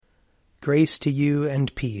Grace to you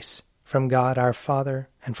and peace from God our Father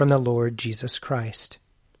and from the Lord Jesus Christ.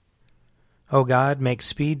 O God, make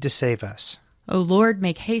speed to save us. O Lord,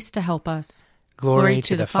 make haste to help us. Glory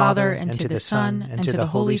to the Father, and to the Son, and to the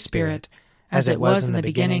Holy Spirit, as it was in the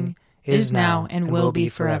beginning, is now, and will be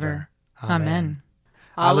forever. Amen.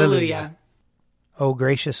 Alleluia. O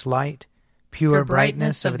gracious light, pure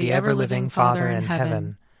brightness of the ever-living Father in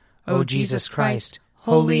heaven, O Jesus Christ,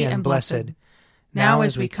 holy and blessed, now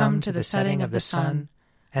as we come to the setting of the sun,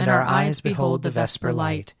 and our eyes behold the vesper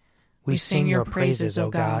light, we sing your praises, O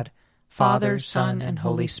God, Father, Son, and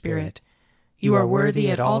Holy Spirit. You are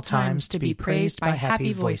worthy at all times to be praised by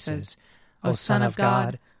happy voices, O Son of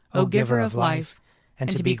God, O Giver of life, and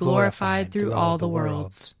to be glorified through all the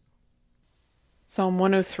worlds. Psalm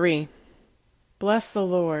 103. Bless the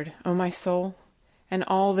Lord, O my soul, and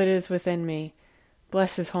all that is within me.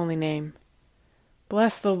 Bless his holy name.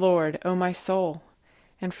 Bless the Lord, O my soul,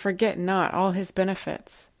 and forget not all his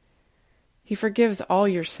benefits. He forgives all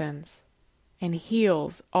your sins, and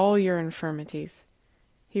heals all your infirmities.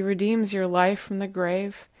 He redeems your life from the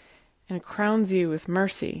grave, and crowns you with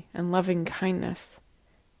mercy and loving kindness.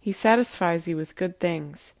 He satisfies you with good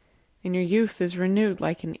things, and your youth is renewed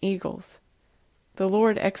like an eagle's. The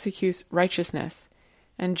Lord executes righteousness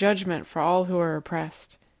and judgment for all who are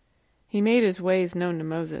oppressed. He made his ways known to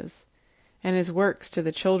Moses, and his works to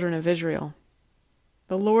the children of Israel.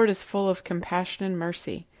 The Lord is full of compassion and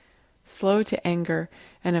mercy, slow to anger,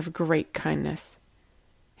 and of great kindness.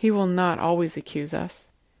 He will not always accuse us,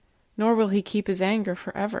 nor will he keep his anger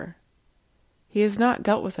forever. He has not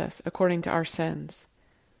dealt with us according to our sins,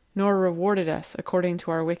 nor rewarded us according to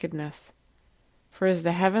our wickedness. For as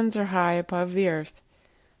the heavens are high above the earth,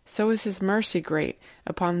 so is his mercy great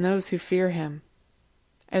upon those who fear him.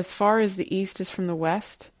 As far as the east is from the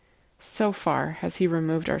west, so far has he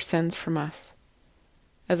removed our sins from us.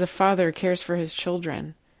 As a father cares for his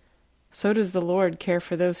children, so does the Lord care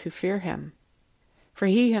for those who fear him. For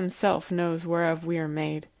he himself knows whereof we are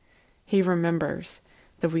made. He remembers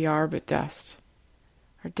that we are but dust.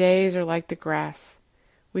 Our days are like the grass.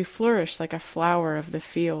 We flourish like a flower of the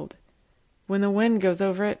field. When the wind goes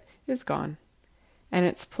over it, it is gone, and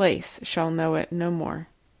its place shall know it no more.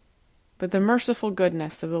 But the merciful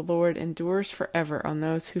goodness of the Lord endures forever on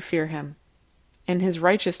those who fear him, and his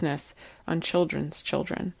righteousness on children's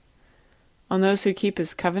children, on those who keep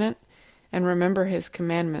his covenant and remember his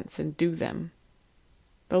commandments and do them.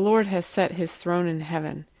 The Lord has set his throne in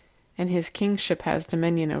heaven, and his kingship has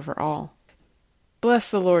dominion over all.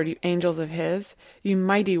 Bless the Lord, you angels of his, you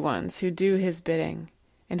mighty ones who do his bidding,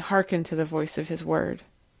 and hearken to the voice of his word.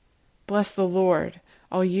 Bless the Lord,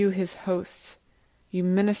 all you his hosts, you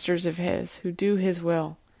ministers of his, who do his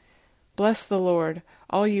will. Bless the Lord,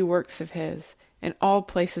 all you works of his, in all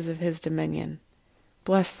places of his dominion.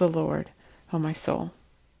 Bless the Lord, O my soul.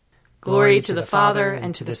 Glory to the Father,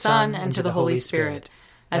 and to the Son, and to the Holy Spirit,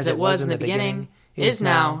 as it was in the beginning, is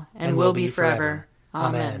now, and will be forever.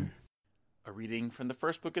 Amen. A reading from the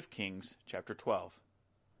first book of Kings, chapter 12.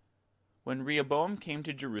 When Rehoboam came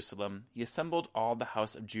to Jerusalem, he assembled all the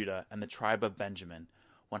house of Judah and the tribe of Benjamin,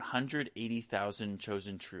 180,000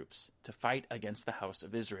 chosen troops, to fight against the house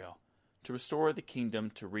of Israel, to restore the kingdom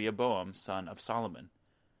to Rehoboam, son of Solomon.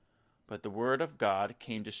 But the word of God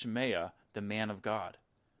came to Shemaiah, the man of God.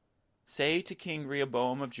 Say to King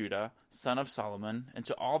Rehoboam of Judah, son of Solomon, and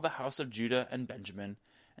to all the house of Judah and Benjamin,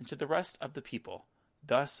 and to the rest of the people,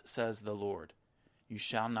 thus says the Lord, you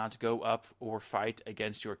shall not go up or fight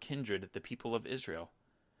against your kindred, the people of Israel.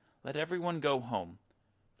 Let everyone go home,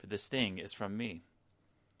 for this thing is from me.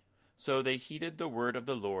 So they heeded the word of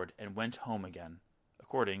the Lord and went home again,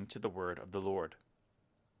 according to the word of the Lord.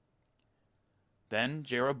 Then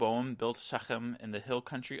Jeroboam built Shechem in the hill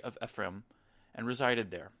country of Ephraim, and resided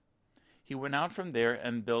there. He went out from there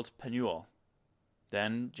and built Penuel.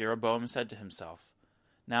 Then Jeroboam said to himself,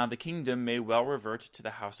 now the kingdom may well revert to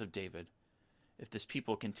the house of David. If this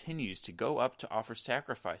people continues to go up to offer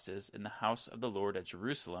sacrifices in the house of the Lord at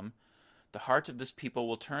Jerusalem, the heart of this people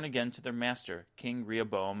will turn again to their master, King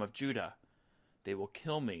Rehoboam of Judah. They will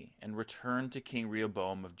kill me and return to King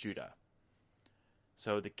Rehoboam of Judah.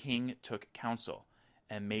 So the king took counsel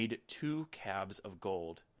and made 2 calves of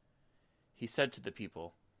gold. He said to the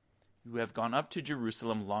people, you have gone up to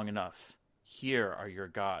Jerusalem long enough. Here are your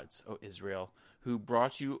gods, O Israel, who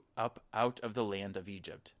brought you up out of the land of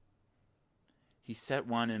Egypt. He set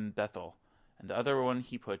one in Bethel, and the other one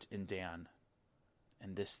he put in Dan.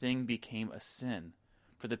 And this thing became a sin,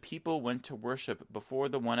 for the people went to worship before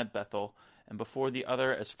the one at Bethel, and before the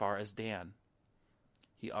other as far as Dan.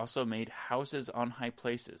 He also made houses on high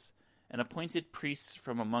places, and appointed priests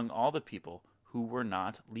from among all the people, who were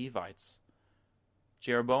not Levites.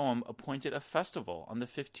 Jeroboam appointed a festival on the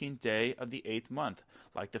 15th day of the 8th month,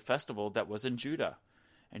 like the festival that was in Judah,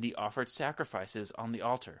 and he offered sacrifices on the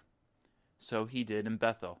altar. So he did in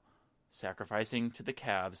Bethel, sacrificing to the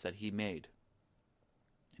calves that he made.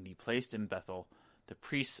 And he placed in Bethel the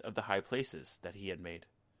priests of the high places that he had made.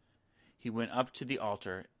 He went up to the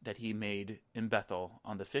altar that he made in Bethel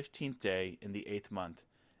on the 15th day in the 8th month,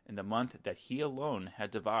 in the month that he alone had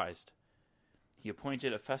devised. He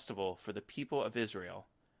appointed a festival for the people of Israel,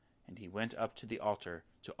 and he went up to the altar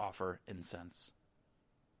to offer incense.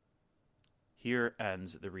 Here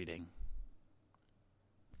ends the reading.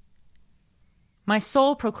 My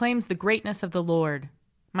soul proclaims the greatness of the Lord.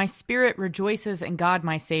 My spirit rejoices in God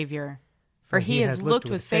my Savior, for he has looked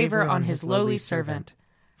with favor on his lowly servant.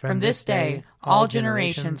 From this day all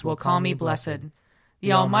generations will call me blessed.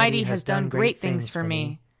 The Almighty has done great things for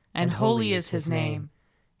me, and holy is his name.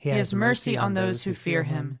 He has mercy on those who fear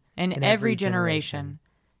him, in every generation.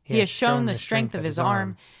 He has shown the strength of his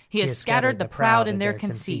arm. He has scattered the proud in their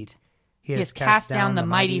conceit. He has cast down the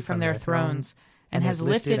mighty from their thrones, and has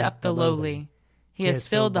lifted up the lowly. He has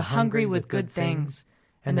filled the hungry with good things,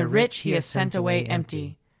 and the rich he has sent away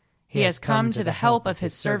empty. He has come to the help of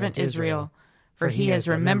his servant Israel, for he has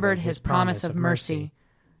remembered his promise of mercy,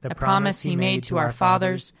 the promise he made to our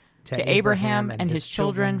fathers, to Abraham and his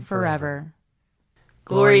children forever.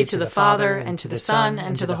 Glory to the Father, and to the Son,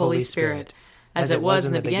 and to the Holy Spirit, as it was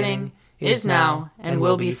in the beginning, is now, and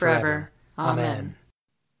will be forever. Amen.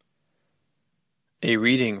 A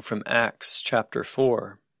reading from Acts chapter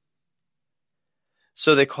 4.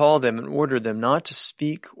 So they called them and ordered them not to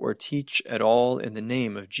speak or teach at all in the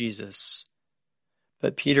name of Jesus.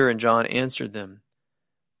 But Peter and John answered them,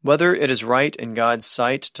 "Whether it is right in God's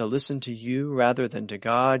sight to listen to you rather than to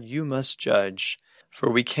God, you must judge, for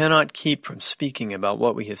we cannot keep from speaking about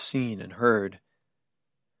what we have seen and heard."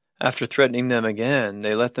 After threatening them again,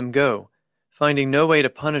 they let them go, finding no way to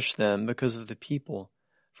punish them because of the people,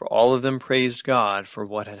 for all of them praised God for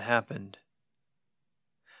what had happened.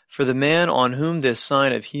 For the man on whom this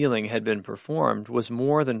sign of healing had been performed was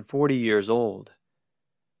more than 40 years old.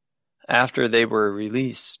 After they were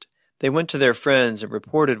released, they went to their friends and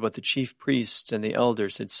reported what the chief priests and the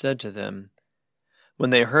elders had said to them. When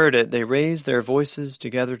they heard it, they raised their voices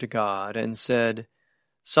together to God and said,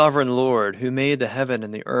 "Sovereign Lord, who made the heaven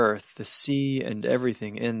and the earth, the sea, and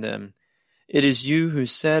everything in them, it is you who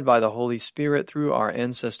said by the Holy Spirit through our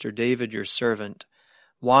ancestor David, your servant,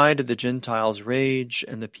 'Why did the Gentiles rage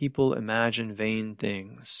and the people imagine vain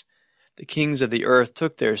things? The kings of the earth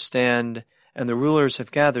took their stand, and the rulers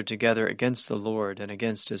have gathered together against the Lord and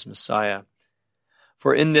against his Messiah.'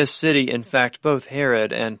 For in this city, in fact, both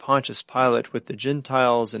Herod and Pontius Pilate with the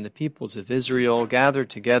Gentiles and the peoples of Israel gathered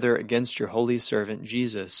together against your holy servant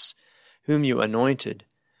Jesus, whom you anointed,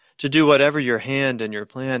 to do whatever your hand and your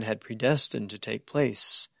plan had predestined to take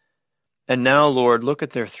place. And now, Lord, look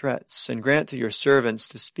at their threats, and grant to your servants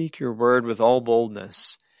to speak your word with all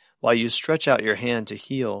boldness, while you stretch out your hand to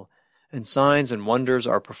heal, and signs and wonders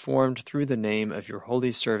are performed through the name of your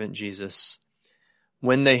holy servant Jesus."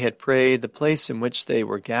 When they had prayed, the place in which they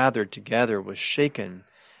were gathered together was shaken,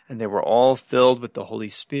 and they were all filled with the Holy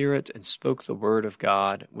Spirit and spoke the word of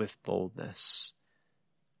God with boldness.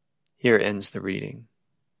 Here ends the reading.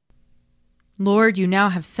 Lord, you now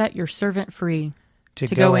have set your servant free, to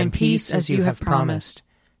go in peace as you have promised.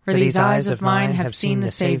 For these eyes of mine have seen the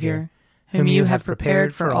Savior, whom you have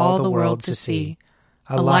prepared for all the world to see,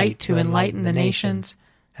 a light to enlighten the nations,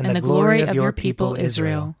 and the glory of your people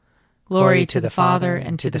Israel. Glory to the Father,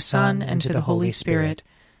 and to the Son, and to the Holy Spirit,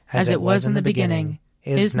 as it was in the beginning,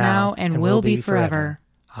 is now, and will be forever.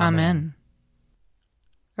 Amen.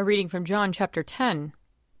 A reading from John chapter 10.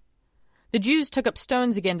 The Jews took up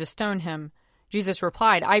stones again to stone him. Jesus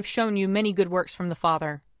replied, "I've shown you many good works from the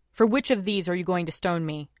Father. For which of these are you going to stone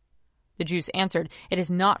me?" The Jews answered, "It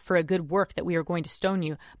is not for a good work that we are going to stone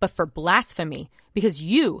you, but for blasphemy, because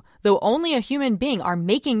you, though only a human being, are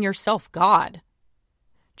making yourself God."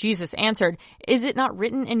 Jesus answered, "Is it not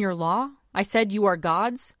written in your law, I said you are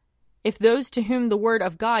gods? If those to whom the word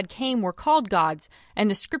of God came were called gods, and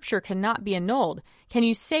the scripture cannot be annulled, can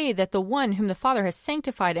you say that the one whom the Father has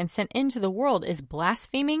sanctified and sent into the world is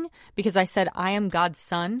blaspheming, because I said I am God's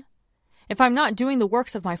son? If I'm not doing the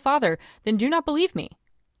works of my Father, then do not believe me.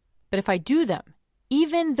 But if I do them,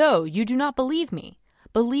 even though you do not believe me,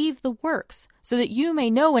 believe the works, so that you may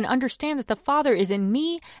know and understand that the Father is in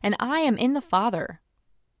me, and I am in the Father."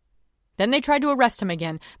 Then they tried to arrest him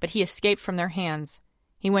again, but he escaped from their hands.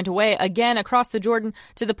 He went away again across the Jordan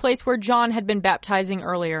to the place where John had been baptizing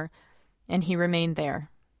earlier, and he remained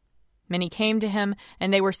there. Many came to him,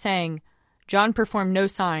 and they were saying, John performed no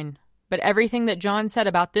sign, but everything that John said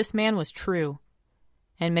about this man was true,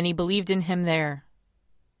 and many believed in him there.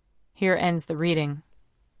 Here ends the reading.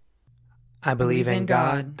 I believe in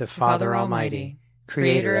God, the Father Almighty,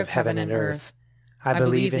 creator of heaven and earth. I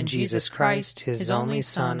believe in Jesus Christ, his only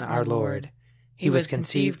Son, our Lord. He was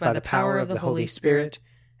conceived by the power of the Holy Spirit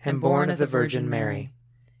and born of the Virgin Mary.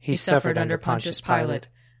 He suffered under Pontius Pilate,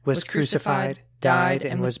 was crucified, died,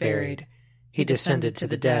 and was buried. He descended to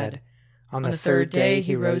the dead. On the third day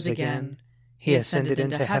he rose again. He ascended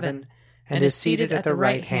into heaven and is seated at the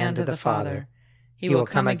right hand of the Father. He will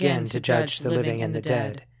come again to judge the living and the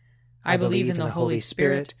dead. I believe in the Holy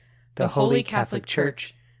Spirit, the Holy Catholic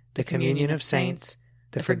Church, the communion of saints,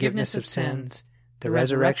 the forgiveness of sins, the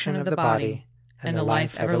resurrection of the body, and the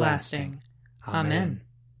life everlasting. Amen.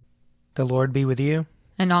 The Lord be with you.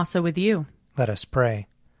 And also with you. Let us pray.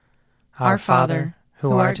 Our Father,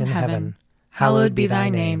 who art in heaven, hallowed be thy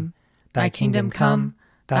name. Thy kingdom come,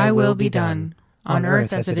 thy will be done, on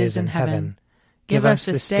earth as it is in heaven. Give us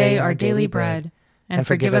this day our daily bread, and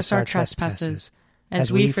forgive us our trespasses,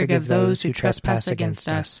 as we forgive those who trespass against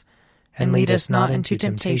us. And lead us not into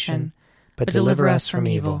temptation, but deliver us from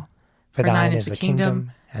evil. For thine is the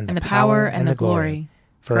kingdom, and the power, and the glory,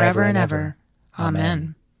 forever and ever.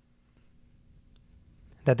 Amen.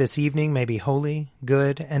 That this evening may be holy,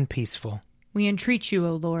 good, and peaceful. We entreat you,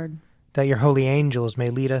 O Lord. That your holy angels may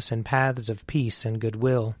lead us in paths of peace and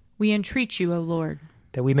goodwill. We entreat you, O Lord.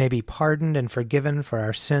 That we may be pardoned and forgiven for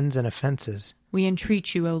our sins and offenses. We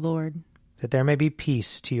entreat you, O Lord. That there may be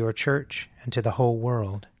peace to your church and to the whole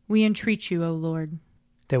world. We entreat you, O Lord.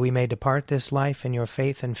 That we may depart this life in your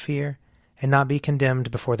faith and fear, and not be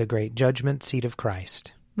condemned before the great judgment seat of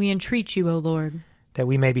Christ. We entreat you, O Lord. That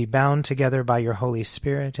we may be bound together by your Holy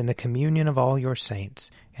Spirit in the communion of all your saints,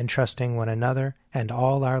 entrusting one another and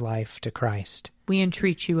all our life to Christ. We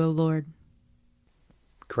entreat you, O Lord.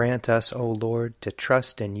 Grant us, O Lord, to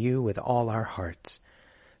trust in you with all our hearts.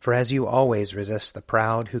 For as you always resist the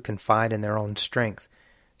proud who confide in their own strength,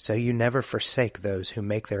 so you never forsake those who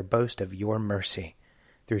make their boast of your mercy.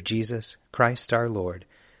 Through Jesus Christ our Lord,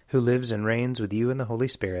 who lives and reigns with you in the Holy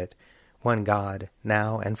Spirit, one God,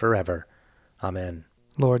 now and forever. Amen.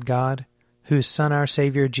 Lord God, whose Son, our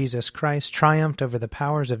Savior Jesus Christ, triumphed over the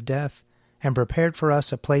powers of death and prepared for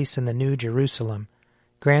us a place in the New Jerusalem,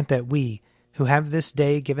 grant that we, who have this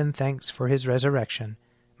day given thanks for his resurrection,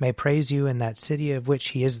 may praise you in that city of which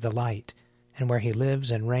he is the light, and where he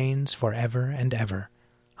lives and reigns forever and ever.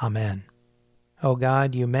 Amen. O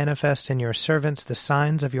God, you manifest in your servants the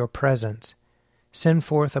signs of your presence. Send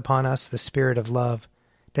forth upon us the Spirit of love,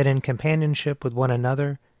 that in companionship with one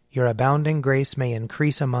another your abounding grace may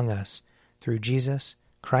increase among us, through Jesus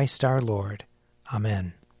Christ our Lord.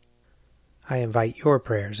 Amen. I invite your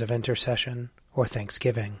prayers of intercession or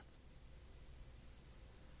thanksgiving.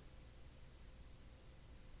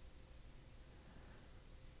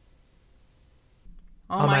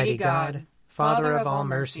 Almighty God, Father of all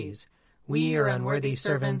mercies, we, your unworthy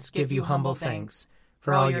servants, give you humble thanks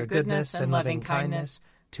for all your goodness and loving kindness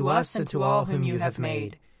to us and to all whom you have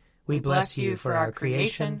made. We bless you for our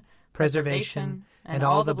creation, preservation, and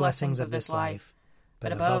all the blessings of this life,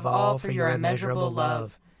 but above all for your immeasurable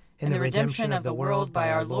love in the redemption of the world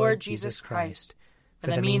by our Lord Jesus Christ,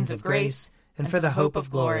 for the means of grace and for the hope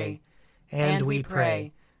of glory. And we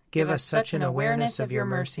pray, give us such an awareness of your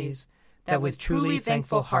mercies that with truly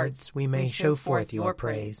thankful hearts we may show forth your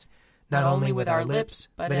praise, not only with our lips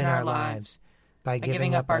but in our lives, by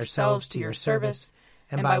giving up ourselves to your service,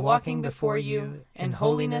 and by walking before you in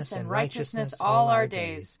holiness and righteousness all our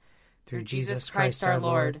days, through Jesus Christ our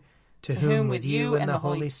Lord, to whom with you and the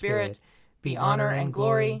Holy Spirit be honor and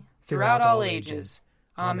glory throughout all ages.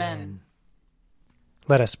 Amen.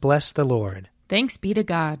 Let us bless the Lord. Thanks be to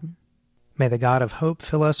God. May the God of hope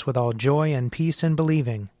fill us with all joy and peace in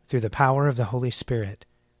believing, through the power of the Holy Spirit.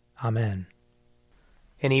 Amen.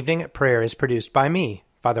 An Evening at Prayer is produced by me,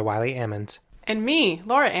 Father Wiley Ammons. And me,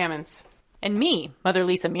 Laura Ammons. And me, Mother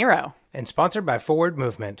Lisa Miro. And sponsored by Forward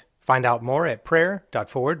Movement. Find out more at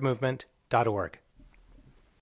prayer.forwardmovement.org.